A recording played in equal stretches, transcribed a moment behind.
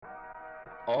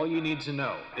All You Need to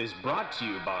Know is brought to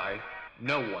you by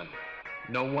no one.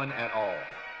 No one at all.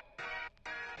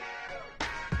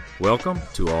 Welcome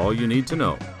to All You Need to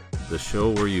Know, the show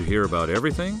where you hear about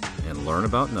everything and learn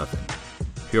about nothing.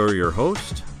 Here are your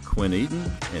hosts, Quinn Eaton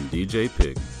and DJ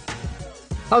Pig.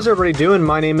 How's everybody doing?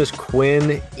 My name is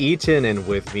Quinn Eaton, and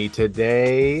with me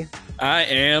today... I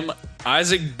am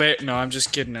Isaac No, I'm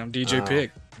just kidding. I'm DJ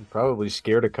Pig. Probably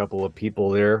scared a couple of people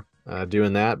there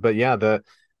doing that. But yeah, the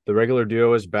regular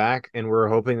duo is back, and we're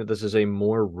hoping that this is a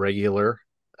more regular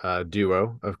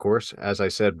duo, of course. As I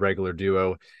said, regular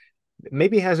duo.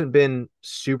 Maybe hasn't been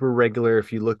super regular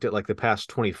if you looked at like the past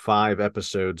 25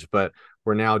 episodes, but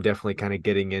we're now definitely kind of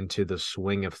getting into the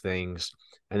swing of things.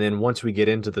 And then once we get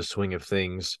into the swing of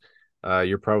things,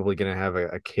 you're probably going to have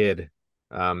a kid.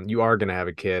 You are going to have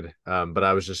a kid. But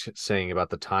I was just saying about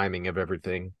the timing of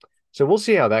everything. So we'll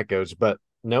see how that goes. But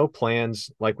no plans,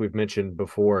 like we've mentioned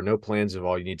before, no plans of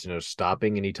All You Need to Know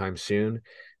stopping anytime soon.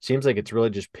 Seems like it's really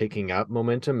just picking up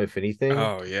momentum, if anything.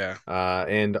 Oh yeah.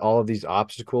 And all of these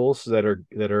obstacles that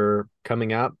are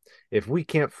coming up, if we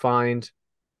can't find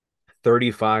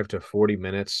 35 to 40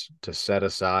 minutes to set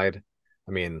aside,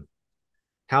 I mean,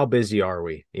 how busy are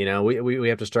we? You know, we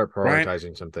have to start Right.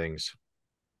 prioritizing some things.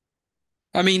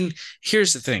 I mean,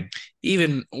 here's the thing.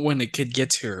 Even when the kid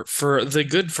gets here, for the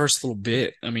good first little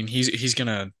bit, I mean, he's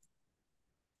gonna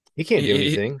He can't do he,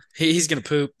 anything. he's gonna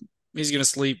poop, he's gonna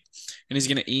sleep, and he's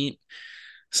gonna eat.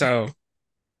 So,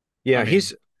 Yeah, I mean,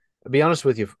 to be honest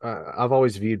with you, I've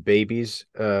always viewed babies,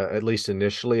 at least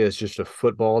initially, as just a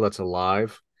football that's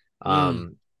alive. mm,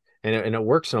 Um, and it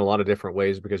works in a lot of different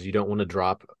ways because you don't want to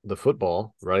drop the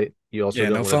football, right? You also yeah,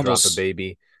 don't no want to drop a fumbles.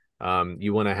 baby.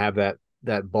 You want to have that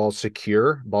ball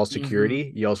Hmm.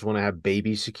 security. You also want to have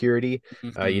baby security.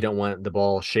 You Hmm. don't want the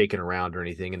ball shaking around or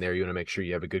anything in there. You want to make sure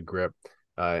you have a good grip,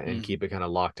 and Hmm. keep it kind of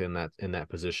locked in that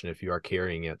position if you are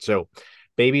carrying it. So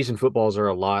babies and footballs are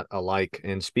a lot alike.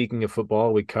 And speaking of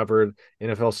football, we covered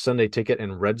NFL Sunday Ticket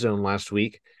and Red Zone last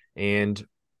week, and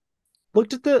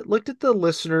looked at the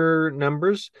listener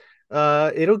numbers.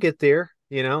 It'll get there.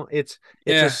 You know, it's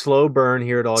a Yeah, slow burn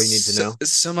here at All You Need to Know.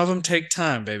 some of them take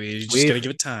time, baby. You just gotta We've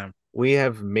give it time. we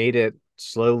have made it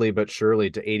slowly but surely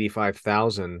to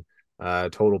 85,000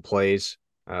 total plays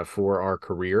for our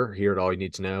career here at All You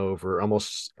Need to Know over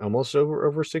almost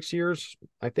over 6 years,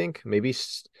 I think. Maybe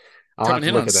I'll have Coming to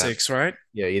in look on at that. six, right?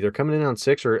 Yeah, either coming in on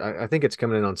six or I think it's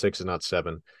coming in on six and not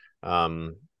seven.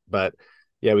 But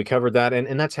yeah, we covered that,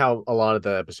 and that's how a lot of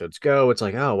the episodes go. It's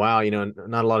like, oh wow,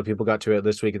 not a lot of people got to it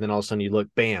this week, and then all of a sudden you look,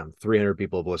 bam, 300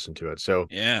 people have listened to it. So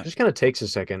Yeah. it just kind of takes a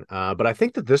second. But I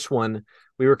think that this one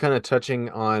we were kind of touching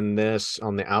on this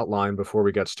on the outline before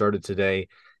we got started today.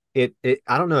 It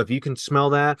I don't know if you can smell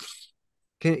that.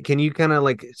 Can you kind of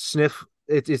like sniff?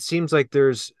 It seems like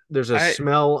there's a I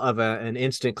smell of an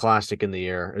instant classic in the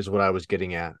air, is what I was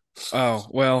getting at. Oh,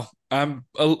 well, I'm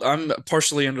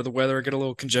partially under the weather. I get a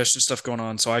little congestion stuff going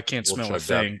on, so I can't We'll smell a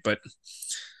chugged up. thing. But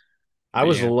I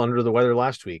was a yeah, little under the weather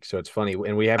last week, so it's funny,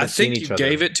 and we I haven't seen think you each other.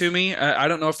 gave it to me. I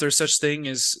don't know if there's such thing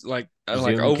as like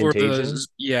Zoom over contagion.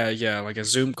 yeah, like a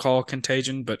Zoom call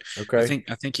contagion, but Okay.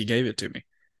 I think you gave it to me.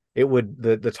 It would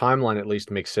the timeline at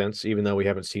least makes sense, even though we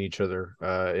haven't seen each other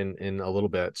in a little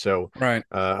bit. So Right.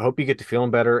 I hope you get to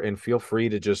feeling better, and feel free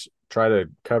to just try to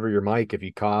cover your mic if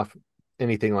you cough,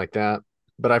 anything like that.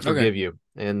 But I Okay. forgive you,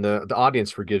 and the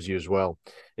audience forgives you as well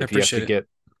I if you have to appreciate it. get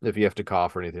if you have to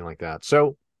cough or anything like that.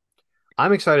 So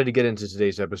I'm excited to get into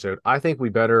today's episode. I think we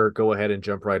better go ahead and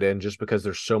jump right in just because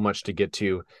there's so much to get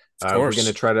to. Of We're going to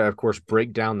course. try to, of course,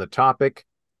 break down the topic.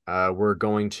 We're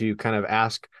going to kind of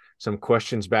ask some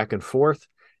questions back and forth.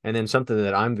 And then something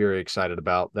that I'm very excited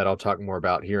about that I'll talk more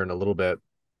about here in a little bit.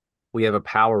 We have a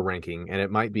power ranking, and it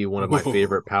might be one of my Ooh,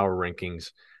 favorite power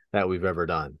rankings that we've ever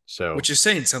done. So which is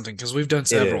saying something because we've done it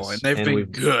several and is. they've And been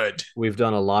good. we've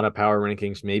done a lot of power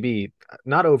rankings, maybe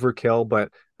not overkill,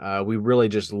 but we really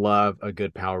just love a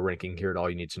good power ranking here at All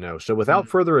You Need to Know. So without Mm.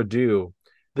 further ado,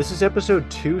 this is episode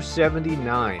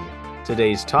 279.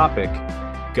 Today's topic,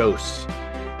 ghosts.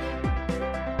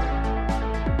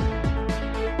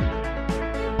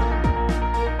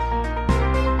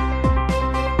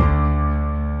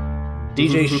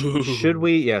 DJ, should Ooh.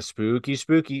 we, yeah, spooky,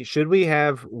 should we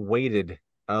have waited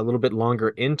a little bit longer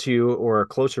into or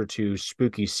closer to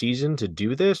spooky season to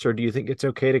do this, or do you think it's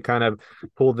okay to kind of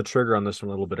pull the trigger on this one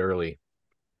a little bit early?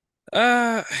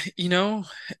 Uh, you know,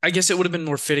 I guess it would have been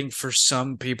more fitting for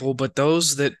some people, but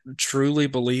those that truly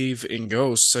believe in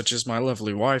ghosts, such as my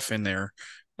lovely wife in there,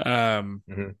 um,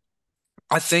 Mhm.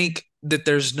 I think that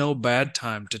there's no bad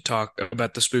time to talk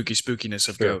about the spookiness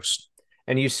of Sure. ghosts.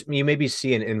 And you maybe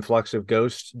see an influx of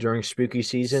ghosts during spooky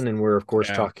season, and we're of course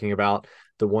Yeah. talking about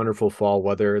the wonderful fall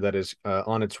weather that is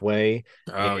on its way,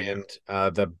 Oh yeah.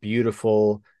 and the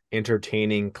beautiful,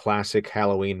 entertaining, classic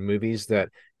Halloween movies that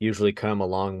usually come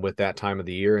along with that time of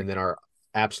the year and then are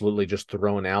absolutely just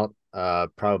thrown out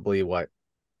probably what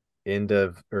end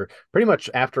of or pretty much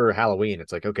after Halloween.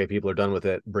 It's like, okay, people are done with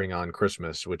it, bring on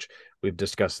Christmas, which we've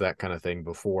discussed that kind of thing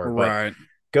before. But Right.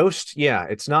 Ghost, yeah,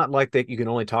 it's not like that you can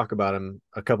only talk about them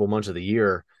a couple months of the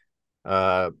year.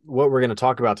 What we're going to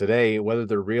talk about today, whether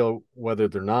they're real, whether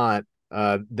they're not,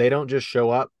 they don't just show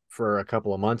up for a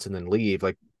couple of months and then leave.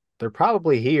 Like they're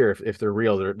probably here if they're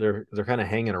real. They're kind of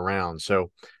hanging around.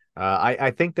 So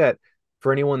I think that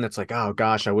for anyone that's like, oh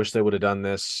gosh, I wish they would have done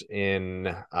this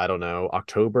in, I don't know,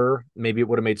 October, maybe it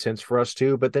would have made sense for us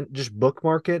to, but then just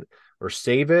bookmark it or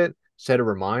save it, set a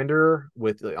reminder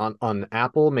with on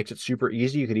Apple, makes it super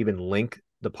easy. You could even link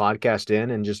the podcast in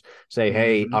and just say,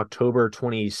 hey, Mhm. October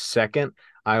 22nd,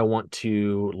 I want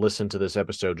to listen to this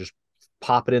episode. Just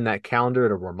pop it in that calendar.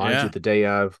 It'll remind you Yeah. the day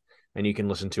of, and you can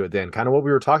listen to it then. Kind of what we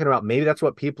were talking about. Maybe that's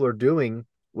what people are doing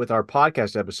with our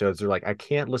podcast episodes. They're like, I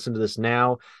can't listen to this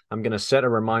now. I'm going to set a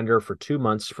reminder for 2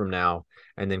 months from now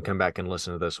and then come back and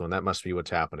listen to this one. That must be what's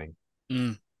happening. Mm.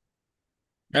 Hmm.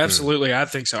 Absolutely, I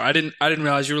think so. I didn't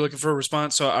realize you were looking for a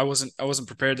response, so I wasn't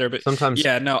prepared there. But Sometimes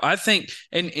yeah, no, I think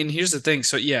and here's the thing.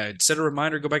 So yeah, set a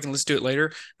reminder, go back and listen to it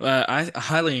later. I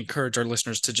highly encourage our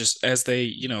listeners to just as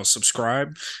they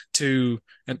subscribe to.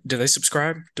 Do they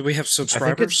subscribe? Do we have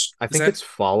subscribers? I Is think that? it's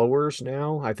followers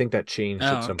now. I think that changed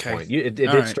at Oh, some okay. point. It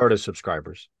All did right. start as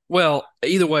subscribers. Well,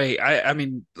 either way, I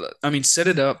mean, set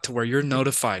it up to where you're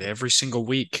notified every single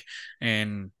week,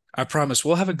 and I promise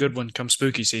we'll have a good one come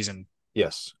spooky season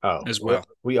Yes. Oh, as well.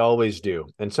 we always do.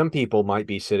 And some people might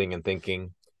be sitting and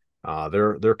thinking,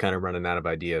 they're kind of running out of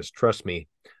ideas. Trust me,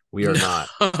 we are not.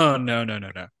 No, no, no,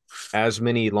 no, no. As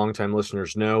many longtime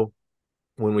listeners know,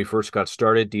 when we first got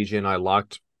started, DJ and I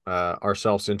locked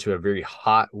ourselves into a very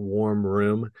hot, warm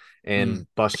room Mm, and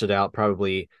busted out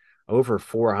probably over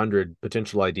 400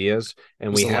 potential ideas.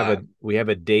 And was a lot. we have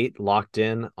a date locked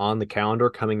in on the calendar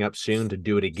coming up soon to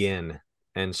do it again.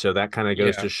 And so that kind of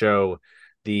goes Yeah. to show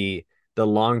the the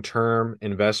long-term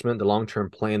investment, the long-term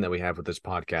plan that we have with this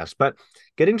podcast. But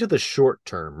getting to the short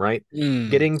term, right? Mm,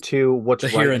 Getting to what's the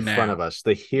here right in and front now. of us,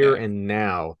 the here Yeah. and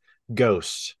now.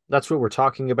 Ghosts. That's what we're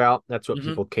talking about. That's what Hmm.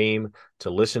 people came to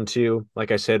listen to.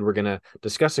 Like I said, we're going to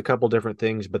discuss a couple different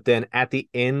things, but then at the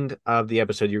end of the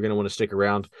episode, you're going to want to stick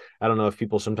around. I don't know if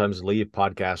people sometimes leave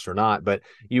podcasts or not, but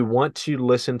you want to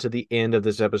listen to the end of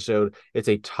this episode. It's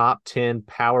a top 10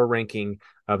 power ranking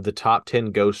of the top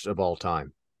 10 ghosts of all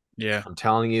time. Yeah. I'm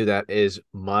telling you, that is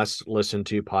must listen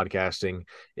to podcasting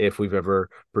if we've ever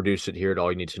produced it here at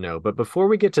All You Need to Know. But before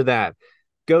we get to that,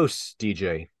 ghosts,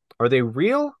 DJ, are they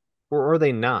real or are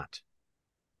they not?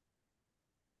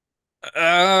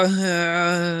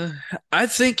 Uh, I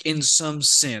think in some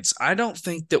sense, I don't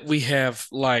think that we have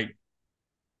I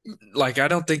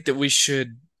don't think that we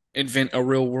should invent a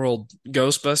real world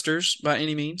Ghostbusters by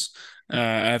any means.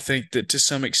 I think that to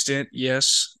some extent,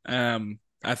 yes.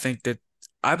 I think that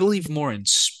I believe more in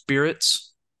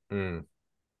spirits Mm.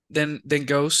 than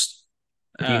ghosts.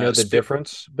 Do you know the Spirit.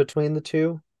 difference between the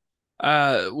two?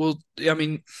 Well, I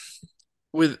mean,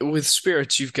 with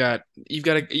spirits, you've got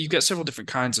several different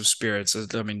kinds of spirits.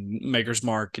 I mean, Maker's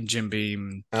Mark and Jim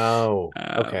Beam, Oh,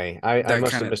 uh, okay. I that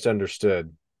must kind have of.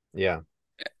 misunderstood. Yeah.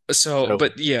 So, So,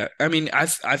 but yeah, I mean, I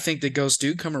think that ghosts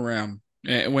do come around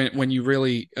when you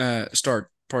really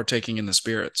start partaking in the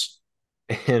spirits.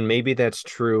 and maybe that's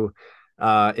true.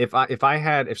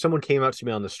 If someone came up to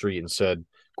me on the street and said,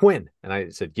 Quinn, and I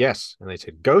said yes, and they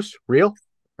said, ghost, real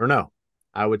or no?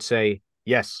 I would say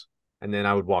yes, and then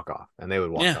I would walk off, and they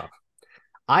would walk Yeah. off.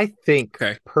 I think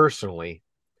Okay. personally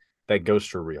that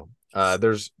ghosts are real.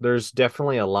 There's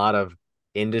definitely a lot of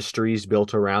industries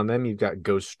built around them. You've got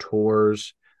ghost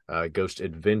tours, ghost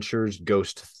adventures,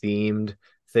 ghost themed Mm.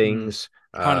 things,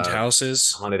 Haunted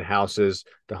houses. haunted houses,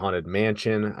 the haunted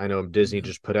mansion. I know Disney Mhm.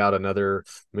 just put out another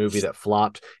movie that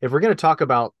flopped. If we're going to talk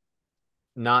about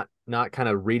not kind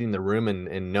of reading the room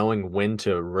and knowing when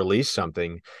to release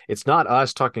something, it's not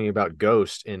us talking about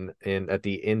Ghost in at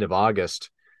the end of August.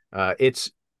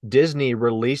 It's Disney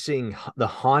releasing the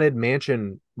Haunted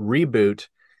Mansion reboot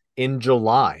in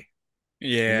July. Why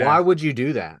Yeah. would you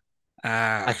do that?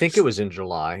 I Ah. think it was in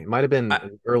July. It might have been I,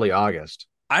 in early August.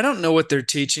 I don't know what they're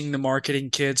teaching the marketing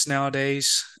kids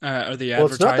nowadays, or the Well,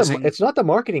 advertising. it's not the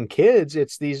marketing kids,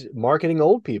 it's these marketing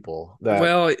old people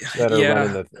Well, that are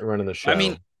yeah. running the I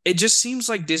mean, show. it just seems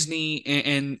like Disney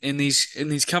and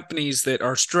these companies that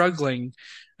are struggling,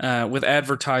 with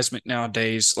advertisement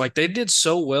nowadays. Like they did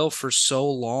so well for so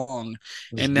long,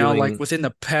 Just and now like doing, within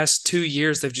the past 2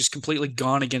 years, they've just completely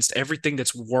gone against everything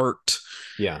that's worked.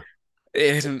 yeah.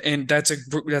 And that's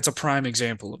a prime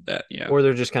example of that. Yeah. Or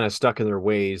they're just kind of stuck in their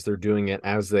ways. They're doing it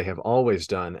as they have always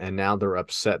done, and now they're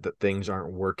upset that things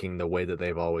aren't working the way that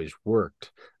they've always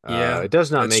worked. Yeah, It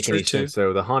does not that's make true any too. sense,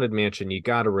 though. The Haunted Mansion, you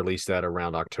got to release that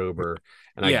around October,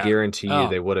 and I Yeah. guarantee you Oh,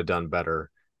 they would have done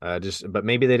better. But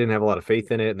maybe they didn't have a lot of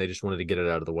faith in it, and they just wanted to get it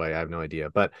out of the way. I have no idea.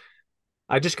 But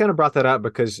I just kind of brought that up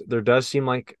because there does seem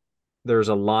like there's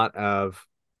a lot of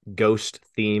ghost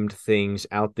themed things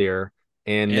out there.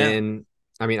 And yeah. then,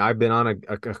 I mean, I've been on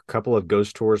a couple of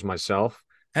ghost tours myself.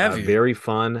 Have you? Very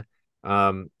fun.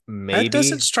 That doesn't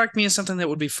Maybe strike me as something that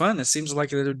would be fun. It seems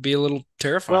like it would be a little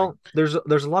terrifying. Well, there's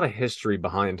a lot of history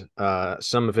behind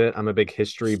some of it. I'm a big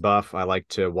history buff. I like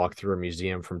to walk through a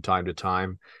museum from time to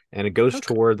time, and a ghost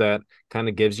Okay. tour that kind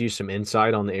of gives you some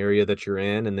insight on the area that you're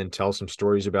in, and then tell some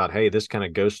stories about, hey, this kind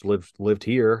of ghost lived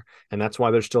here, and that's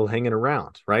why they're still hanging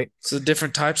around, right? So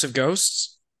different types of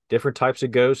ghosts. Different types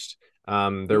of ghosts.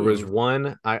 There was Ooh.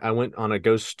 one I went on a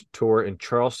ghost tour in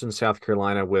Charleston, South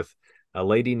Carolina, with a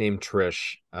lady named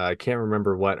Trish. I can't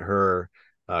remember what her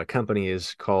company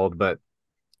is called, but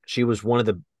she was one of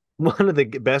the one of the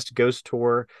best ghost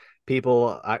tour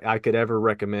people I could ever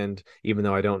recommend, even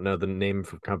though I don't know the name of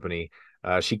her company.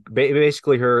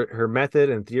 Basically her method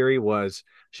and theory was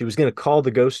she was going to call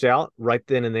the ghost out right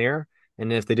then and there,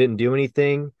 and if they didn't do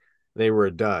anything, they were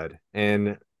a dud.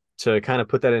 And to kind of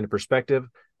put that into perspective,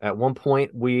 at one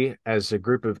point we, as a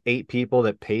group of 8 people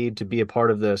that paid to be a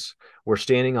part of this, were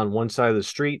standing on one side of the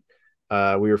street.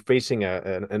 We were facing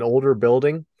an older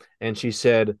building, and she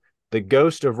said, the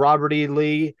ghost of Robert E.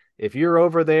 Lee, if you're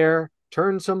over there,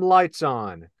 turn some lights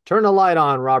on. Turn a light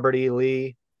on, Robert E.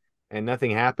 Lee. And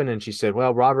nothing happened. And she said,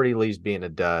 well, Robert E. Lee's being a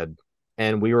dud.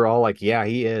 And we were all like, yeah,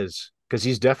 he is. Because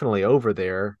he's definitely over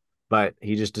there, but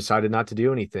he just decided not to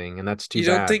do anything. And that's too You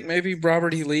don't bad. think maybe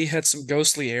Robert E. Lee had some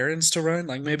ghostly errands to run?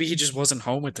 Like maybe he just wasn't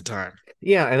home at the time.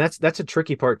 Yeah, and that's a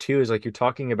tricky part too, is like you're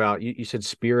talking about, you said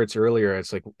spirits earlier.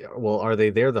 It's like, well, are they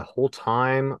there the whole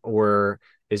time, or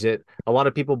is it, a lot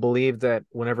of people believe that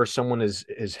whenever someone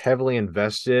is heavily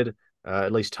invested,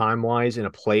 at least time wise, in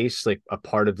a place, like a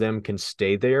part of them can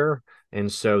stay there.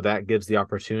 And so that gives the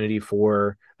opportunity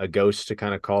for a ghost to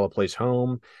kind of call a place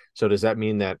home. So does that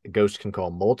mean that a ghost can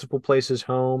call multiple places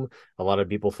home? A lot of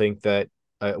people think that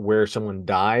where someone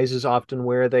dies is often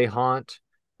where they haunt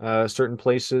certain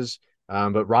places,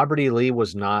 but Robert E. Lee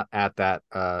was not at that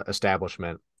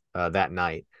establishment that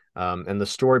night. And the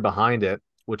story behind it,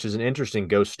 which is an interesting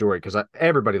ghost story, because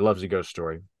everybody loves a ghost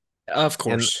story. Of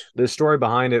And course. the story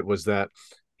behind it was that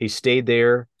he stayed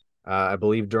there, I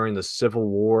believe, during the Civil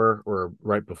War or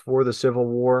right before the Civil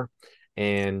War.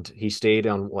 And he stayed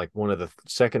on like one of the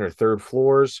second or third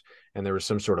floors, and there was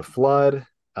some sort of flood.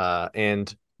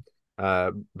 And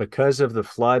because of the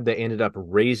flood, they ended up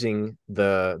raising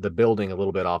the building a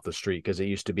little bit off the street, because it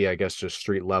used to be, I guess, just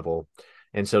street level.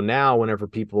 And so now, whenever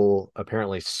people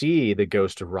apparently see the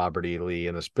ghost of Robert E. Lee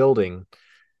in this building,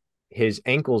 his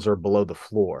ankles are below the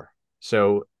floor.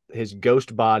 So his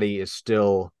ghost body is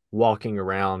still walking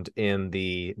around in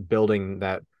the building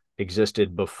that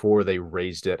existed before they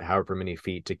raised it, however many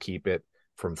feet, to keep it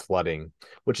from flooding,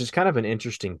 which is kind of an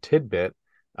interesting tidbit.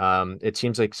 It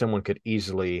seems like someone could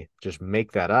easily just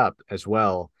make that up as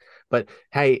well. But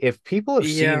hey, if people have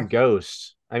seen Yeah.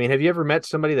 ghosts, I mean, have you ever met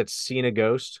somebody that's seen a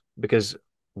ghost? Because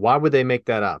why would they make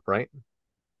that up, right?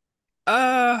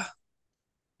 Uh,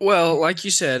 well, like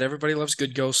you said, everybody loves a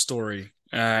good ghost story.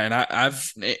 And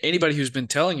I've anybody who's been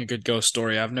telling a good ghost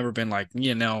story, I've never been like,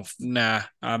 nah,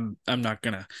 I'm not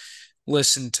gonna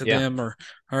listen to Yeah. them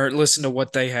or listen to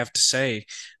what they have to say.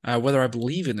 Whether I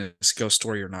believe in this ghost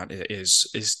story or not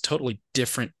is totally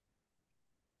different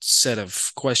set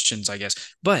of questions, I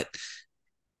guess. But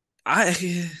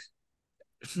I,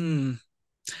 hmm,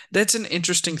 that's an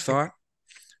interesting thought.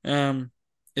 Um,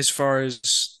 as far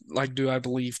as like, do I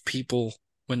believe people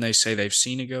when they say they've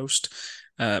seen a ghost?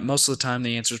 Most of the time,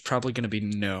 the answer is probably going to be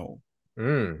no.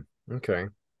 Okay.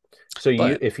 So you,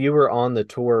 But if you were on the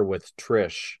tour with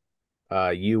Trish,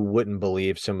 you wouldn't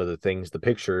believe some of the things, the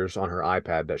pictures on her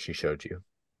iPad that she showed you.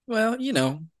 well,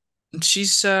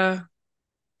 she's uh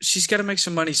she's got to make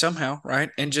some money somehow, right?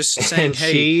 And just saying, And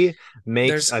hey, she makes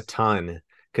there's a ton,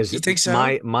 because you think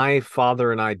so? my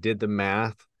father and I did the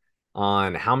math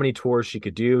on how many tours she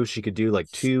could do. She could do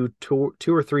like two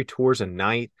or three tours a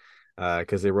night,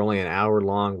 because they were only an hour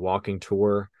long walking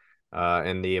tour.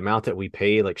 And the amount that we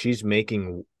paid, like she's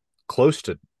making close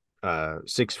to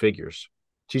 6 figures.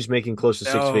 She's making close to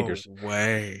six No figures.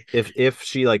 way. If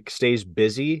she like stays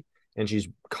busy and she's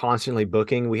constantly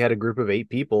booking, we had a group of 8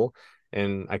 people,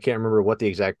 and I can't remember what the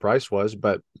exact price was,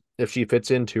 but if she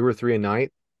fits in 2 or 3 a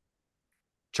night,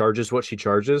 charges what she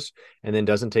charges, and then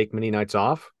doesn't take many nights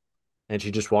off, and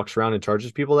she just walks around and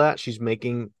charges people that, she's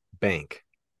making bank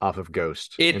off of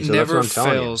Ghost. It And so that's what never I'm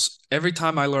telling you. fails. Every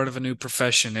time I learn of a new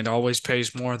profession, it always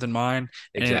pays more than mine,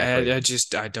 and Exactly.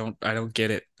 I don't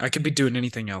get it. I could be doing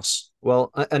anything else.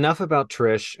 Well, enough about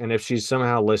Trish, and if she's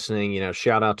somehow listening,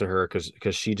 shout out to her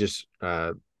because she just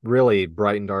really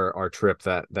brightened our trip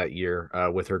that year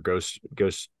with her ghost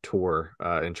tour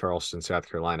in Charleston, South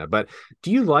Carolina. But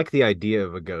do you like the idea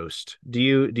of a ghost? Do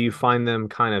you find them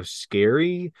kind of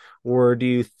scary, or do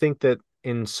you think that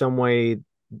in some way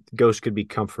ghosts could be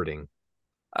comforting?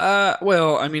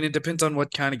 Well, I mean, it depends on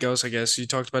what kind of ghost, I guess. You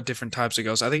talked about different types of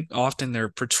ghosts. I think often they're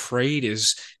portrayed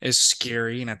as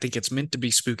scary, and I think it's meant to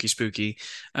be spooky.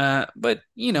 But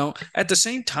at the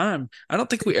same time, I don't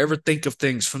think we ever think of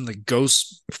things from the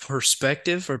ghost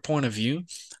perspective or point of view.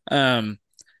 Um,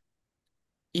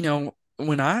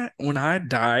 when I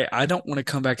die, I don't want to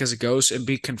come back as a ghost and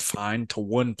be confined to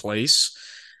one place.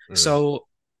 Mm. So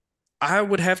I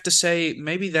would have to say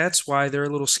maybe that's why they're a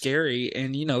little scary,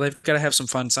 and they've got to have some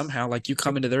fun somehow. Like you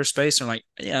come into their space and like,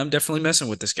 yeah, I'm definitely messing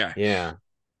with this guy. Yeah.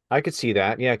 I could see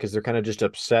that. Yeah, because they're kind of just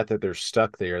upset that they're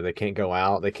stuck there. They can't go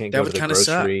out. They can't That go to would the kind of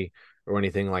suck. grocery or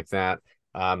anything like that.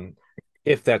 Um,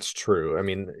 if that's true, I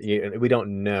mean, we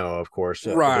don't know, of course,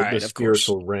 the Right, of course.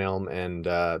 spiritual realm and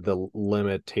the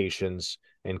limitations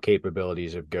and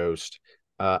capabilities of Ghost.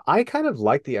 I kind of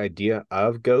like the idea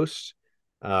of Ghost.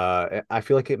 I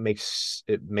feel like it makes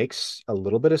a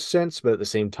little bit of sense, but at the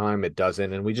same time, it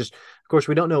doesn't. And of course,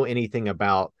 we don't know anything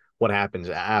about what happens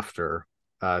after.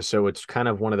 So it's kind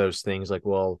of one of those things like,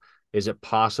 well, is it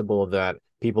possible that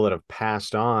people that have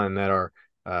passed on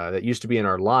that used to be in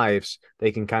our lives,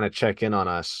 they can kind of check in on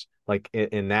us like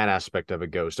in that aspect of a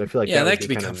ghost? I feel like Yeah, that would that be could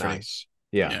be kind of comforting. nice.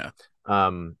 Yeah. Yeah.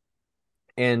 Um,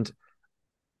 and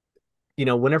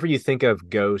whenever you think of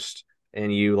ghost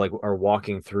and you like are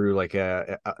walking through like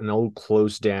an old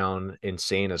closed down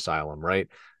insane asylum, right?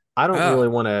 I don't really Oh,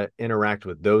 want to interact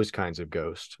with those kinds of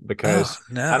ghosts oh because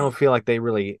I no. don't feel like they're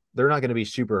not going to be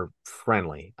super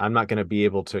friendly. I'm not going to be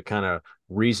able to kind of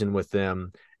reason with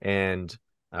them and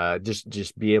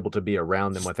just be able to be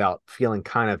around them without feeling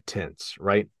kind of tense,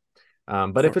 right?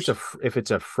 Of But course. if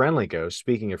it's a friendly ghost,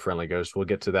 speaking of friendly ghosts, we'll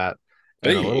get to that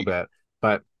in a little Hey, bit.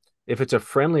 But if it's a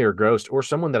friendlier ghost or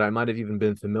someone that I might have even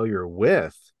been familiar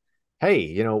with,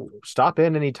 hey, stop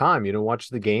in anytime, watch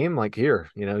the game. Like here,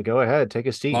 go ahead, take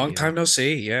a seat. long time no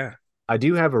see. Yeah. I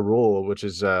do have a rule, which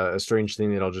is a strange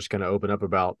thing that I'll just kind of open up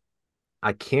about.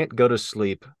 I can't go to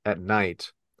sleep at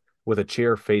night with a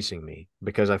chair facing me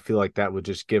because I feel like that would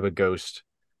just give a ghost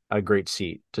a great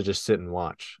seat to just sit and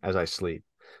watch as I sleep.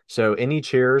 So any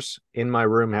chairs in my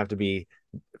room have to be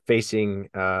facing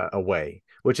away,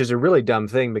 which is a really dumb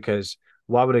thing because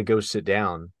why would a ghost sit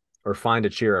down or find a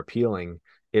chair appealing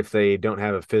if they don't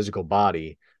have a physical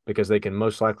body? Because they can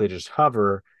most likely just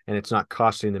hover and it's not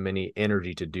costing them any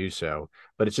energy to do so.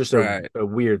 But it's just a, Right. a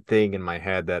weird thing in my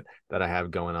head that I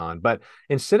have going on. But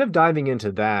instead of diving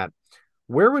into that,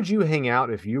 where would you hang out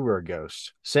if you were a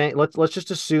ghost? Saying let's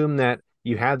just assume that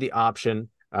you had the option,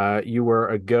 you were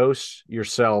a ghost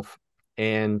yourself,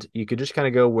 and you could just kind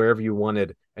of go wherever you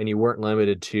wanted, and you weren't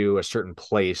limited to a certain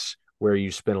place where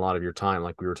you spend a lot of your time,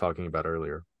 like we were talking about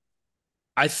earlier.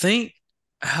 I think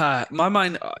my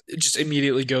mind just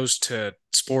immediately goes to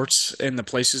sports and the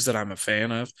places that I'm a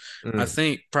fan of. I Mm,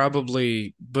 think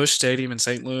probably Busch Stadium in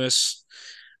St. Louis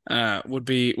would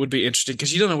be interesting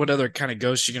because you don't know what other kind of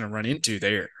ghosts you're going to run into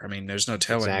there. I mean, there's no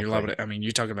telling. You're liable exactly. to, I mean,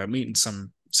 you're talking about meeting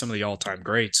some of the all-time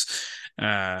greats.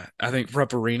 I think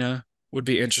Rupp Arena would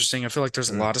be interesting. I feel like there's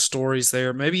a Mm. lot of stories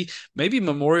there. Maybe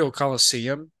Memorial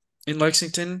Coliseum in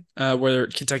Lexington, where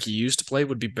Kentucky used to play,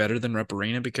 would be better than Rupp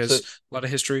Arena So because a lot of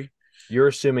history. you're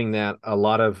assuming that a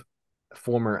lot of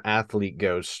former athlete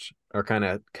ghosts are kind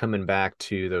of coming back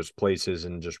to those places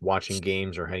and just watching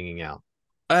games or hanging out.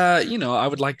 I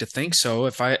would like to think so.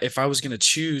 If I was going to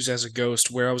choose as a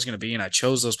ghost where I was going to be and I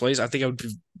chose those places, I think I would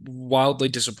be wildly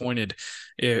disappointed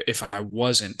if I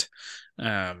wasn't.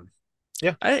 Um,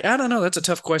 Yeah. I don't know. That's a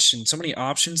tough question. So many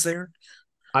options there.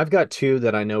 I've got two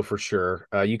that I know for sure.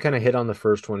 You kind of hit on the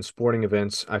first one, sporting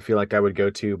events. I feel like I would go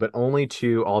to, but only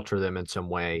to alter them in some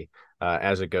way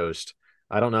as a ghost.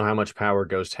 I don't know how much power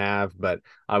ghosts have, but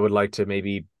I would like to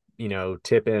maybe,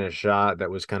 tip in a shot that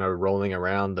was kind of rolling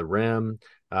around the rim.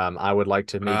 I would like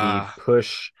to maybe Ah,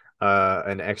 push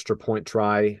an extra point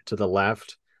try to the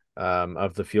left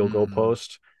of the field goal hmm.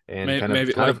 post and kind of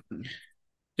Maybe kind like of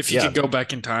If you Yeah, could go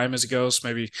back in time as a ghost,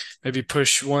 maybe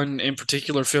push one in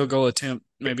particular field goal attempt,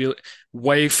 maybe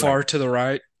way right. far to the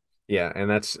right. Yeah, and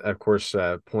that's of course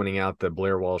pointing out the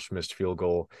Blair Walsh missed field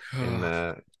goal in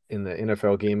the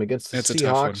NFL game against the That's a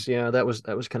tough one. Seahawks. Yeah, that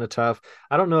was kind of tough.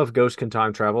 I don't know if ghosts can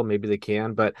time travel. Maybe they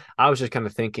can, but I was just kind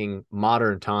of thinking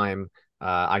modern time.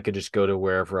 I could just go to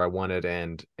wherever I wanted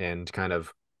and kind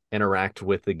of interact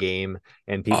with the game,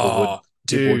 and Oh,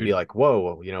 people would be dude. like,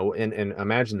 "Whoa," and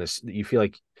imagine this. You feel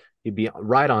like you'd be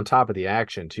right on top of the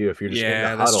action too if you're just in the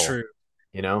Yeah, that's huddle. true.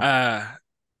 You know? Uh,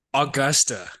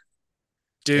 Augusta.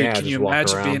 Dude, Yeah, can you just walk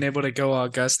imagine being around. able to go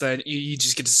Augusta and you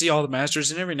just get to see all the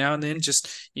Masters and every now and then just,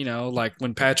 like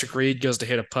when Patrick Reed goes to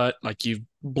hit a putt, like you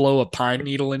blow a pine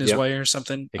needle in his Yep. way or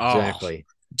something. Oh, Exactly.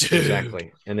 dude.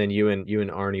 Exactly. And then you and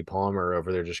Arnie Palmer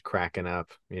over there just cracking up,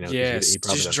 because he Yes,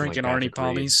 probably just doesn't like drinking Arnie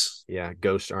Patrick Reed. Palmies. Yeah,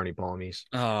 ghost Arnie Palmies.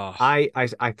 Oh,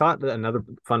 I thought that another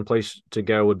fun place to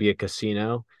go would be a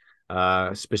casino,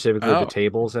 specifically the oh,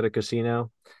 tables at a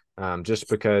casino, just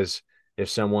because if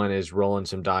someone is rolling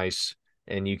some dice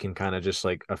and you can kind of just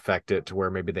like affect it to where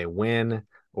maybe they win,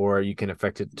 or you can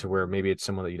affect it to where maybe it's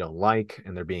someone that you don't like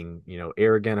and they're being,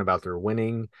 arrogant about their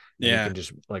winning, and you yeah. can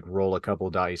just like roll a couple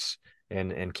dice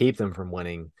and keep them from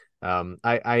winning.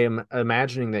 I am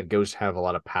imagining that ghosts have a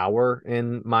lot of power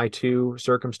in my two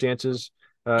circumstances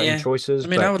and Yeah. choices, I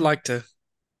mean, I but would like to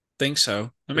think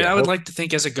so. I mean, yeah, I would hope like to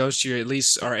think as a ghost, you at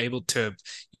least are able to,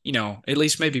 at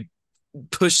least maybe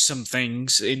push some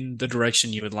things in the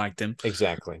direction you would like them.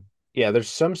 exactly. Yeah, there's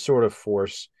some sort of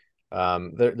force.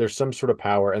 There's some sort of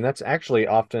power, and that's actually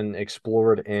often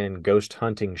explored in ghost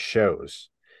hunting shows.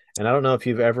 And I don't know if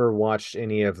you've ever watched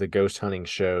any of the ghost hunting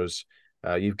shows.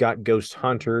 You've got Ghost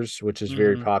Hunters, which is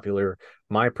very Hmm. popular.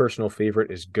 My personal favorite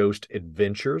is Ghost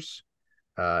Adventures.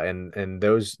 And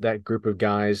those that group of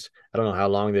guys, I don't know how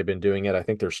long they've been doing it. I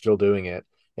think they're still doing it.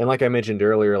 And like I mentioned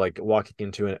earlier, like walking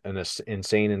into an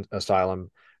insane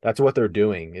asylum, that's what they're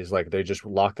doing. Is like they just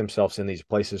lock themselves in these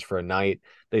places for a night.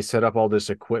 They set up all this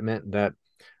equipment that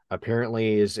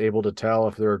apparently is able to tell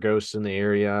if there are ghosts in the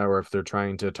area or if they're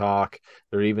trying to talk.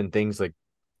 There are even things like,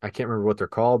 I can't remember what they're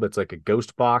called, but it's like a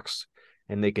ghost box,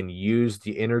 and they can use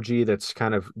the energy that's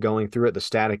kind of going through it, the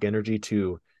static energy,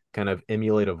 to kind of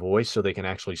emulate a voice so they can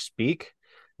actually speak.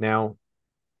 Now,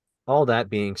 all that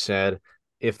being said,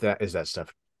 if that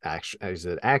stuff actually, is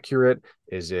it accurate?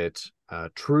 Is it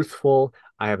truthful?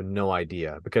 I have no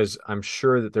idea, because I'm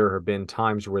sure that there have been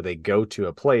times where they go to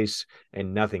a place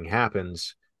and nothing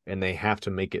happens, and they have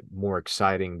to make it more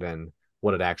exciting than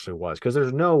what it actually was. Because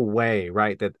there's no way,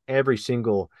 right, that every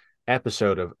single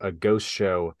episode of a ghost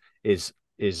show is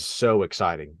so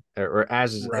exciting, or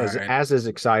Right. as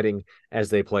exciting as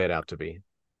they play it out to be.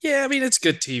 Yeah, I mean, it's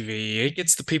good TV. It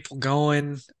gets the people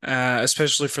going,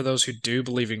 especially for those who do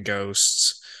believe in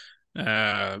ghosts.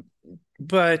 Uh,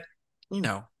 but I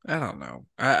don't know.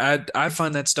 I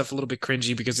find that stuff a little bit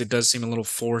cringy because it does seem a little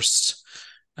forced,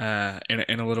 and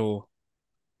a little,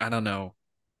 I don't know,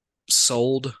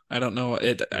 sold. I don't know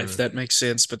if Mm. that makes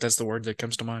sense, but that's the word that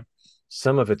comes to mind.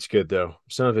 Some of it's good though.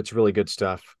 Some of it's really good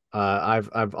stuff. I've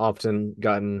often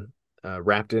gotten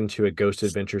wrapped into a Ghost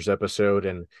Adventures episode,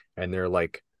 and they're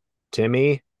like,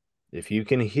 Timmy, if you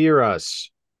can hear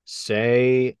us,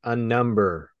 say a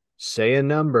number. Say a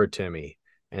number, Timmy.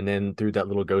 And then through that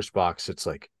little ghost box, it's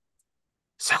like,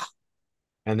 "Sa-"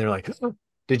 and they're like, "Oh,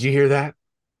 did you hear that?"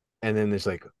 And then there's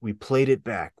like, we played it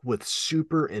back with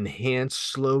super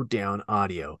enhanced, slowed down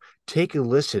audio. Take a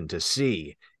listen to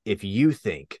see if you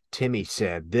think Timmy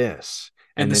said this.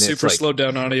 And And the then it's super like, slowed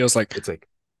down audio is like it's like,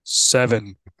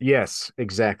 7. yes,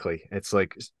 exactly. It's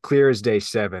like clear as day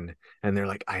seven. And they're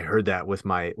like, I heard that with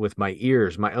my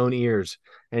ears, my own ears.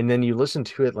 And then you listen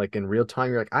to it like in real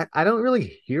time. You're like, I don't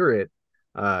really hear it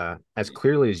as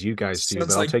clearly as you guys do, but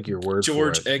Sounds I'll like take your word for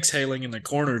George it. exhaling in the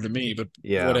corner to me, but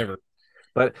Yeah. whatever.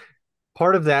 But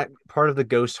part of the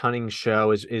ghost hunting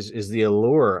show is the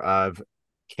allure of,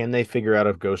 can they figure out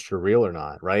if ghosts are real or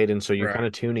not, right? And so you're Right. kind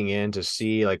of tuning in to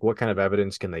see like what kind of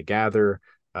evidence can they gather.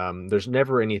 There's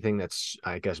never anything that's,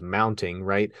 I guess, mounting,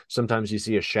 right? Sometimes you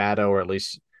see a shadow, or at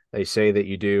least they say that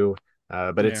you do,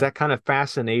 but it's Yeah. that kind of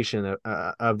fascination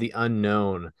of the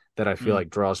unknown that I feel Mm. like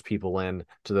draws people in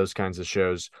to those kinds of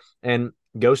shows. And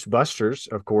Ghostbusters,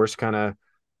 of course, kind of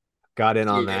got in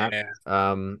on that.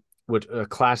 Yeah. Which a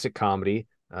classic comedy.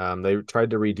 They tried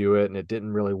to redo it, and it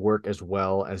didn't really work as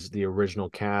well as the original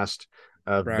cast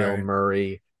of Bill Right.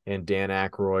 Murray and Dan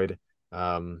Aykroyd,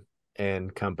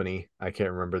 and company. I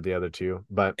can't remember the other two,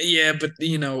 but Yeah, but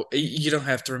you don't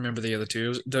have to remember the other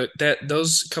two.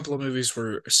 Those couple of movies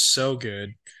were so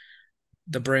good.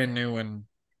 The brand new one,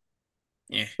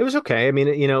 yeah. it was okay. I mean,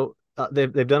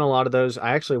 they've done a lot of those.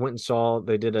 I actually went and saw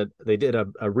they did a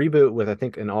reboot with I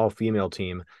think an all female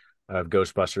team of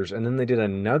Ghostbusters, and then they did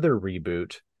another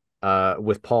reboot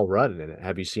with Paul Rudd in it.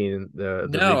 Have you seen the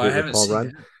No, I reboot with haven't Paul seen Rudd?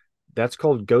 that. That's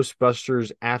called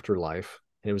Ghostbusters Afterlife.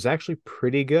 And it was actually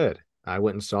pretty good. I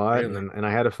went and saw it, Really? and I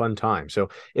had a fun time. So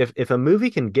if a movie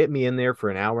can get me in there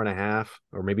for an hour and a half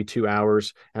or maybe 2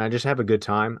 hours and I just have a good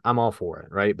time, I'm all for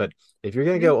it, right? But if you're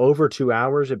gonna Yeah. go over 2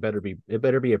 hours, it better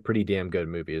be a pretty damn good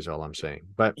movie, is all I'm saying.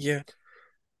 But Yeah.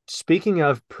 speaking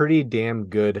of pretty damn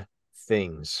good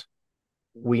things,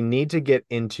 we need to get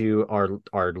into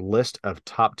our list of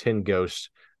top 10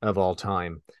 ghosts of all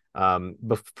time.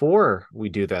 Before we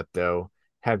do that, though,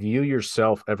 have you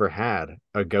yourself ever had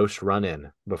a ghost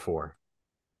run-in before?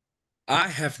 I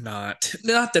have not.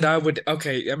 Not that I would.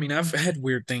 Okay, I mean, I've had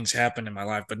weird things happen in my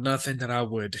life, but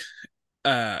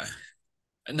uh,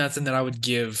 nothing that I would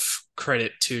give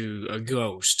credit to a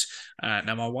ghost.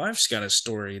 Now, my wife's got a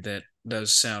story that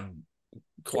does sound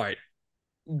quite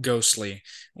ghostly,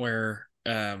 where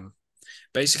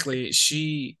basically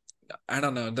I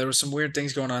don't know, there were some weird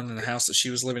things going on in the house that she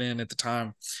was living in at the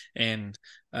time, and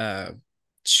uh,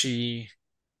 she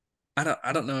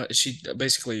I don't know. She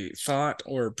basically thought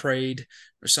or prayed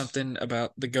or something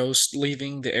about the ghost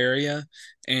leaving the area,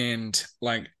 and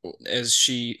like as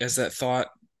that thought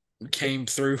came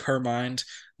through her mind,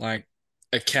 like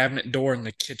a cabinet door in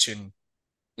the kitchen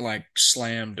like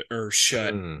slammed or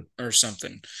shut Mm. or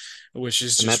something, which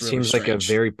is And just that really seems like a strange.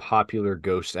 very popular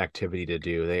ghost activity to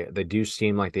do. They do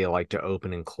seem like they like to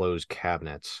open and close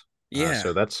cabinets. So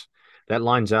Yeah. that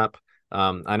lines up.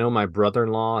 I know my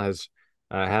brother-in-law has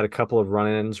had a couple of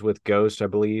run-ins with ghosts, I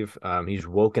believe. He's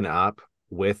woken up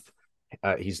with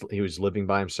he was living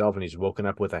by himself and he's woken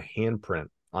up with a handprint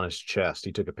on his chest.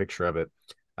 He took a picture of it.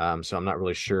 So I'm not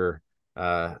really sure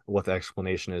what the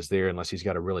explanation is there, unless he's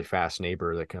got a really fast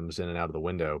neighbor that comes in and out of the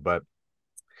window. But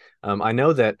I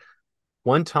know that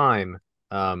one time,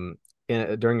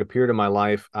 during a period of my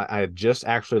life, I had just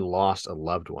actually lost a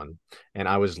loved one, and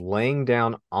I was laying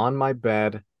down on my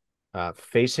bed,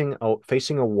 facing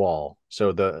a wall.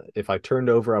 So the if I turned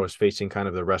over, I was facing kind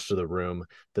of the rest of the room.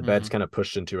 The bed's Hmm. kind of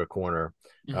pushed into a corner.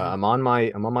 Hmm. I'm on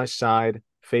my side,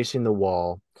 facing the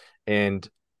wall, and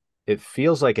it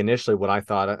feels like initially what I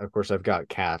thought. Of course, I've got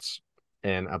cats,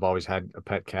 and I've always had a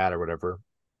pet cat or whatever.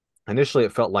 Initially,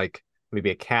 it felt like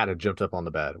maybe a cat had jumped up on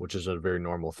the bed, which is a very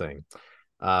normal thing.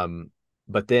 Um,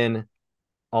 but then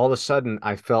all of a sudden,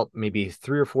 I felt maybe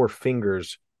three or four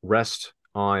fingers rest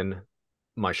on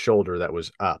my shoulder that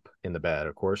was up in the bed,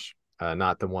 of course,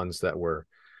 not the ones that were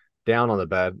down on the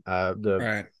bed.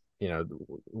 Right.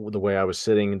 The way I was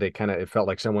sitting, it felt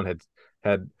like someone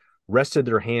had rested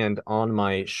their hand on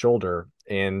my shoulder,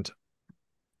 and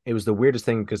it was the weirdest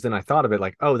thing because then I thought of it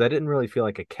like, oh, that didn't really feel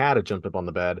like a cat had jumped up on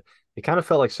the bed. It kind of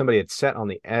felt like somebody had sat on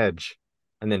the edge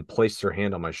and then placed their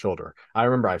hand on my shoulder. I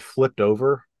remember I flipped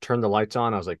over, turned the lights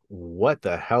on. I was like, what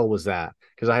the hell was that?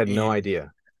 Because I had no Yeah.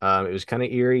 idea. It was kind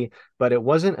of eerie, but it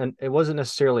wasn't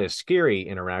necessarily a scary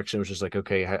interaction. It was just like,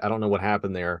 okay, I don't know what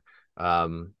happened there.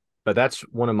 But that's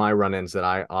one of my run-ins that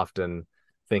I often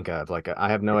think of. Like I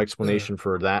have no Ugh. explanation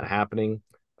for that happening.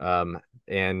 Um,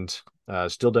 and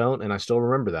still don't, and I still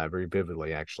remember that very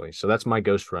vividly, actually. So that's my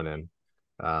ghost run in.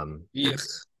 Yeah.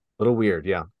 Little weird,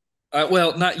 yeah.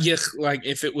 Well, not yuck. Like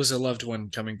if it was a loved one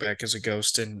coming back as a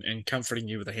ghost and comforting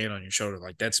you with a hand on your shoulder,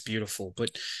 like that's beautiful. But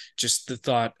just the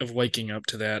thought of waking up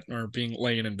to that or being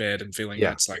laying in bed and feeling Yeah.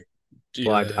 that's like,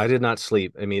 Well, yeah. I did not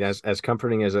sleep. I mean, as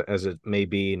comforting as it may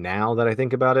be now that I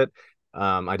think about it,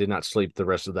 I did not sleep the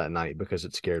rest of that night because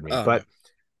it scared me. Oh no. But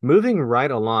moving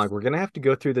right along, we're gonna have to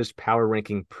go through this power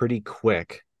ranking pretty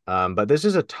quick. But this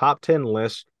is a top 10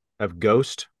 list of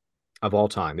ghosts of all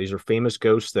time. These are famous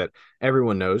ghosts that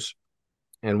everyone knows,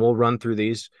 and we'll run through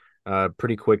these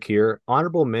pretty quick here.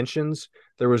 Honorable mentions.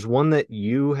 There was one that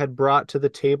you had brought to the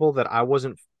table that I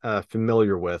wasn't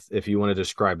familiar with. If you want to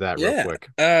describe that real Yeah. quick.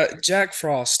 Jack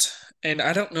Frost. And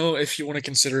I don't know if you want to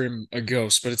consider him a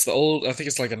ghost, but it's the old, I think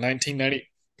it's like a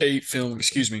 1998 film,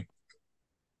 excuse me.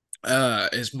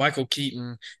 Is Michael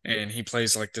Keaton, and he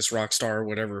plays like this rock star or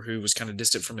whatever who was kind of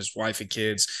distant from his wife and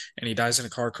kids, and he dies in a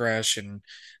car crash and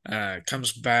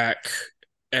comes back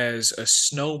as a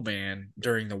snowman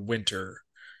during the winter.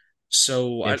 So,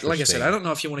 like I said, I Interesting. don't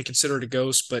know if you want to consider it a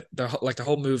ghost, but the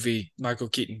whole movie, Michael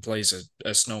Keaton plays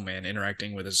a snowman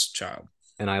interacting with his child.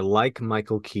 And I like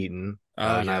Michael Keaton,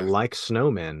 Oh and I yeah. like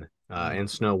snowmen Mm. and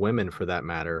snow women for that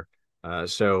matter.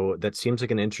 So that seems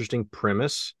like an interesting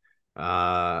premise.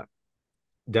 Uh,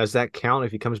 does that count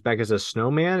if he comes back as a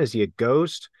snowman? Is he a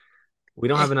ghost? we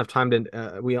don't have enough time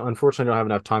to we unfortunately don't have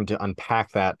enough time to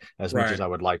unpack that as much as Right. I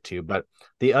would like to. But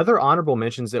the other honorable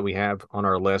mentions that we have on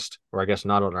our list, or I guess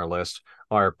not on our list,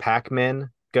 are Pac-Man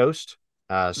Ghost.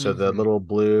 So the Hmm. little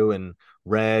blue and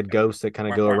red ghosts that kind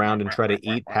of go around and try to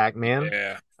eat Pac-Man.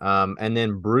 Yeah. And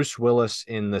then Bruce Willis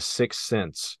in The Sixth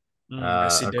Sense. I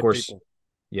see Of dead course, people.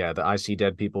 yeah, the I See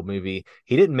Dead People movie.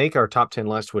 He didn't make our top 10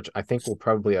 list, which I think will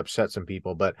probably upset some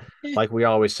people. But Eh, like we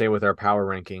always say with our power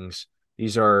rankings,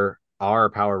 these are our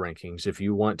power rankings. If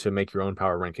you want to make your own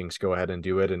power rankings, go ahead and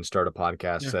do it and start a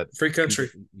podcast Yeah. that Free people, country.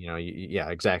 yeah,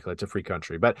 exactly. It's a free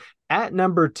country. But at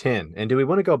number 10, and do we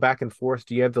want to go back and forth?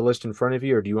 Do you have the list in front of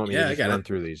you, or do you want me to Yeah, I just got it. run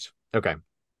through these? Okay.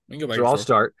 We can go back So and I'll forth.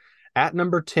 start at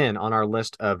number 10 on our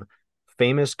list of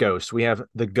famous ghosts. We have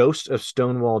the ghost of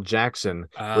Stonewall Jackson, which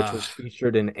was Ah,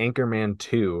 featured in Anchorman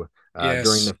 2 during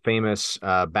yes. the famous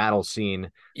battle scene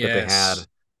that they had. Yes.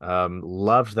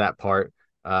 Loved that part.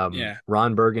 Yeah.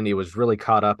 Ron Burgundy was really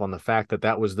caught up on the fact that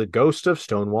that was the ghost of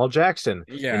Stonewall Jackson,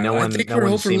 and Yeah. no I one, think no we're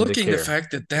one seemed to overlooking the care.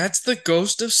 fact that that's the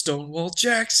ghost of Stonewall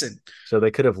Jackson. So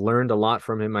they could have learned a lot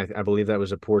from him. I believe that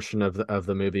was a portion of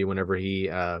the movie whenever he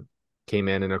came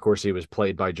in, and of course he was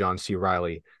played by John C.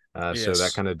 Riley. So that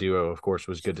Yes. kind of duo, of course,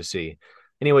 was good to see.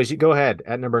 Anyways, you go ahead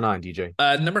at number 9, DJ.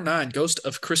 Number nine, Ghost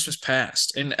of Christmas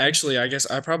Past. And actually, I guess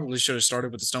I probably should have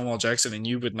started with the Stonewall Jackson and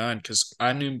you with nine because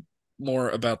I knew more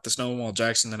about the Stonewall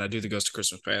Jackson than I do the Ghost of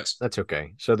Christmas Past. That's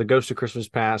okay. So the Ghost of Christmas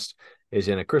Past is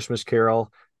in A Christmas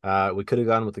Carol. We could have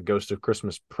gone with the Ghost of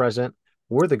Christmas Present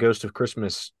or the Ghost of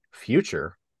Christmas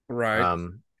Future. Right.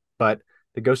 Um, but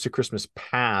the Ghost of Christmas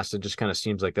Past, it just kind of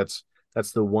seems like that's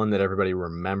the one that everybody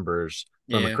remembers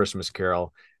from A Yeah. Christmas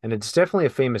Carol. And it's definitely a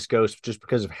famous ghost just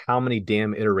because of how many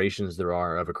damn iterations there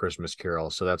are of A Christmas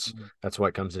Carol. So that's why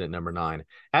it comes in at number 9.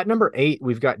 At number 8,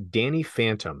 we've got Danny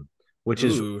Phantom, which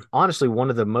is Ooh. honestly one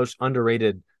of the most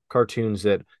underrated cartoons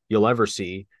that you'll ever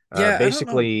see. Yeah, I don't know.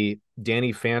 Basically,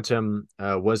 Danny Phantom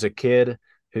was a kid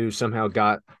who somehow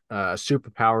got a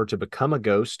superpower to become a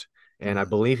ghost, and I Mhm.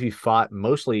 believe he fought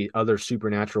mostly other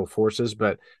supernatural forces,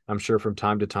 but I'm sure from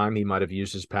time to time he might have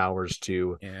used his powers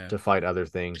Yeah. to fight other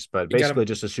things. But It got a basically,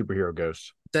 just a superhero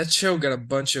ghost. that show got a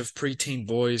bunch of preteen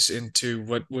boys into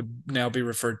what would now be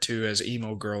referred to as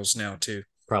emo girls now too.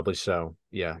 Probably so.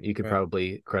 Yeah, you could Right.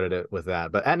 probably credit it with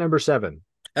that. But at number 7,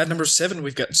 At number seven,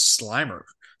 we've got Slimer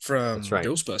that's from right.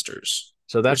 Ghostbusters,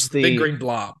 So which that's is the big the green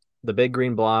blob. the big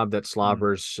green blob that Mm,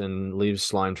 slobbers and leaves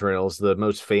slime trails. The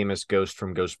most famous ghost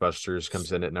from Ghostbusters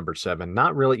comes in at number 7.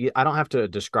 Not really, I don't have to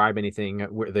describe anything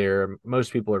there.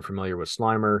 Most people are familiar with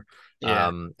Slimer,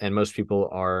 yeah. and most people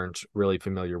aren't really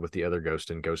familiar with the other ghost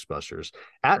in Ghostbusters.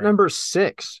 At Right. number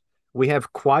 6, we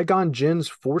have Qui-Gon Jinn's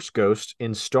Force Ghost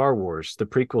in Star Wars, the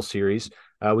prequel series.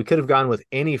 We could have gone with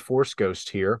any Force Ghost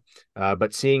here,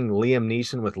 but seeing Liam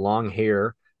Neeson with long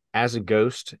hair as a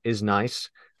ghost is nice.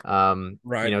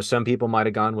 Right. Some people might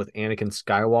have gone with Anakin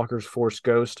Skywalker's Force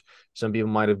Ghost. Some people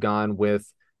might have gone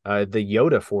with the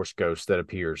Yoda Force Ghost that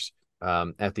appears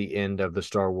at the end of the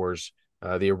Star Wars,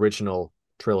 the original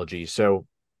trilogy. So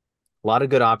a lot of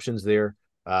good options there.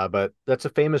 But that's a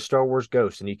famous Star Wars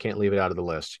ghost, and you can't leave it out of the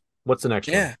list. What's the next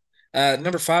one? Yeah.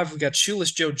 Number five, we got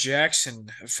Shoeless Joe Jackson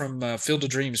from Field of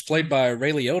Dreams, played by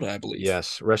Ray Liotta, I believe.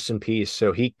 Yes, rest in peace.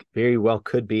 So he very well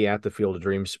could be at the Field of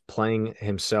Dreams playing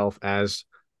himself as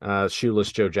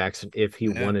Shoeless Joe Jackson if he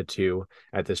Yeah. wanted to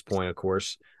at this point, of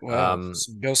course. Wow. Um,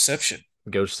 Some Ghostception.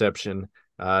 Ghostception.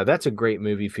 That's a great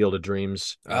movie, Field of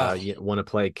Dreams. Oh, You want to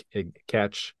play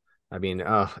catch? I mean,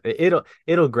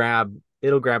 it'll grab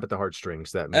at the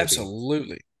heartstrings, that movie.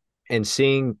 absolutely. And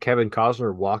seeing Kevin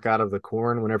Costner walk out of the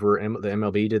corn whenever the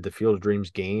MLB did the Field of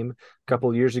Dreams game a couple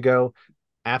of years ago,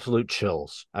 absolute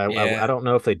chills. I Yeah. don't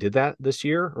know if they did that this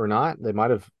year or not. They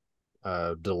might have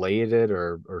delayed it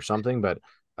or something, but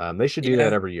they should do that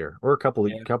Yeah. every year or a couple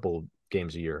Yeah. couple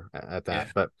games a year at that.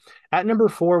 Yeah. But at number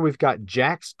 4, we've got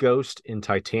Jack's Ghost in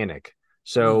Titanic.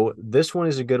 So Mm. this one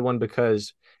is a good one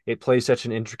because it plays such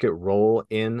an intricate role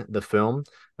in the film.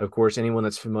 Of course, anyone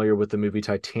that's familiar with the movie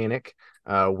Titanic,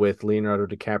 with Leonardo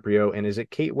DiCaprio and is it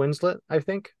Kate Winslet, I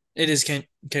think? It is Kate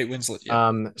Winslet.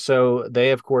 Yep. So they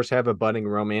of course have a budding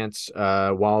romance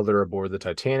while they're aboard the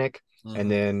Titanic, and Hmm.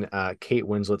 then Kate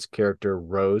Winslet's character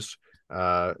Rose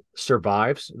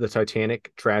survives the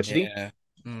Titanic tragedy. Yeah.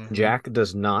 Hmm. Jack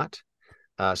does not,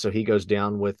 so he goes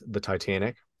down with the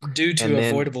Titanic, Due to and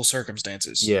then avoidable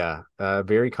circumstances. yeah,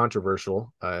 very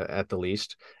controversial at the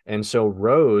least. And so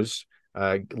Rose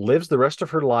lives the rest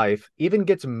of her life, even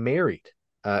gets married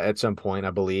at some point,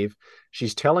 I believe.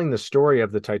 She's telling the story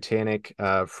of the Titanic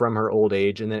from her old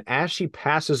age. And then as she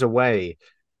passes away,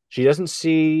 She doesn't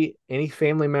see any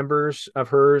family members of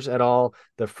hers at all.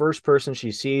 The first person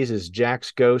she sees is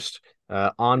Jack's ghost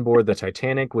on board the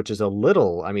Titanic, which is a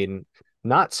little, I mean,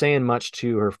 not saying much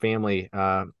to her family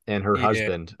and her Yeah.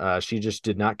 husband. She just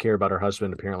did not care about her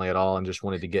husband apparently at all and just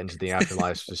wanted to get into the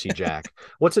afterlife to see Jack.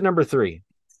 What's at number 3?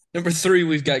 Number 3,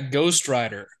 we've got Ghost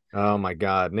Rider. Oh my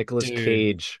God, Nicolas Dude.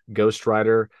 Cage, Ghost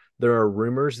Rider. There are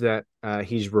rumors that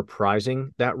he's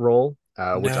reprising that role,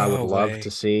 which I would No love way. to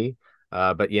see.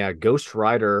 But yeah, Ghost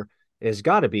Rider has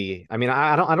got to be. I mean,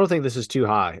 I don't think this is too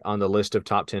high on the list of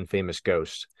top 10 famous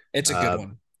ghosts. It's a good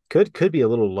one. Could be a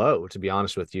little low, to be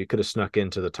honest with you. Could have snuck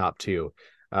into the top 2,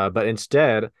 but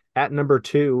instead at number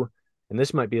 2, and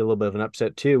this might be a little bit of an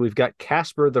upset too. We've got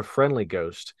Casper the Friendly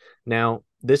Ghost. Now,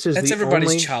 this is That's the everybody's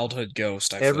only childhood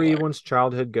ghost, I feel like. everyone's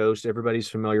childhood ghost. Everybody's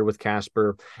familiar with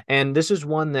Casper, and this is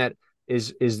one that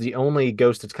is the only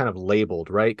ghost that's kind of labeled,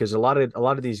 right? Because a lot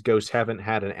of these ghosts haven't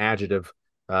had an adjective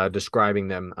describing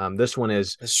them. This one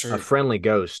is That's true. a friendly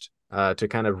ghost to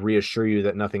kind of reassure you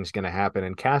that nothing's going to happen.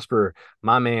 And Casper,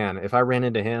 my man, if I ran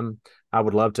into him, I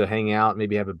would love to hang out,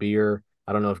 maybe have a beer.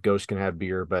 I don't know if ghosts can have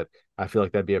beer, but I feel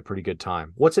like that'd be a pretty good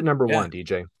time. What's at number Yeah. 1,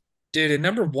 DJ? Dude, at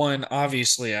number 1,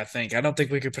 obviously, I don't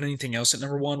think we could put anything else at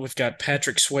number 1. We've got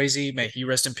Patrick Swayze, may he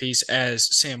rest in peace,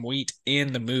 as Sam Wheat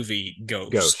in the movie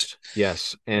Ghost.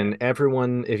 Yes. And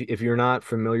everyone, if you're not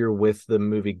familiar with the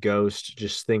movie Ghost,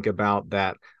 just think about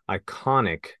that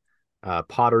iconic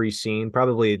pottery scene,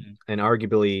 probably and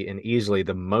arguably and easily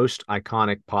the most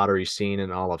iconic pottery scene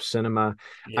in all of cinema.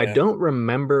 Yeah. I don't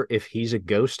remember if he's a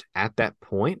ghost at that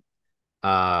point.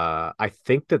 I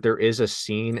think that there is a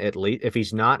scene, at least if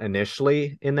he's not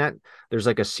initially in that, there's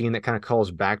like a scene that kind of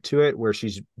calls back to it where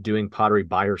she's doing pottery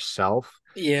by herself.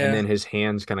 Yeah. And then his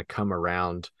hands kind of come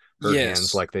around her Yes.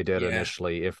 hands like they did Yeah.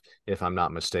 initially, if I'm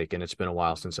not mistaken. It's been a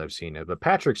while since I've seen it. But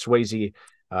Patrick Swayze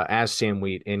as Sam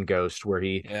Wheat in Ghost, where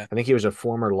I think he was a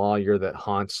former lawyer that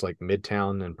haunts like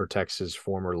Midtown and protects his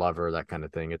former lover, that kind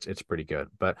of thing. It's pretty good.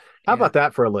 But how about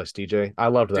that for a list, DJ? I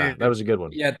loved that. Dude, that was a good one.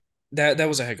 Yeah, that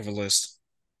was a heck of a list.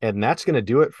 And that's going to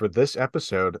do it for this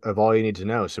episode of All You Need to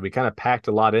Know. So we kind of packed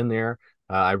a lot in there.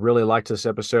 I really liked this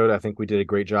episode. I think we did a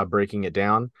great job breaking it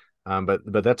down. But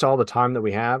that's all the time that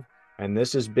we have. And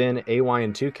this has been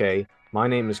AYN2K. My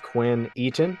name is Quinn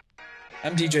Eaton.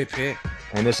 I'm DJ Pick.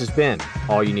 And this has been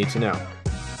All You Need to Know.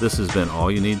 This has been All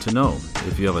You Need to Know.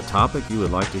 If you have a topic you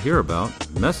would like to hear about,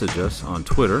 message us on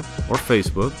Twitter or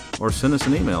Facebook, or send us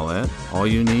an email at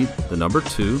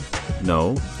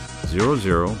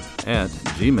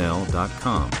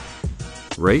allyouneedtoknow00@gmail.com.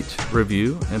 Rate,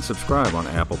 review, and subscribe on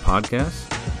Apple Podcasts.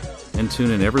 And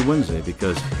tune in every Wednesday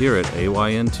because here at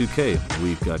AYN2K,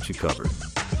 we've got you covered.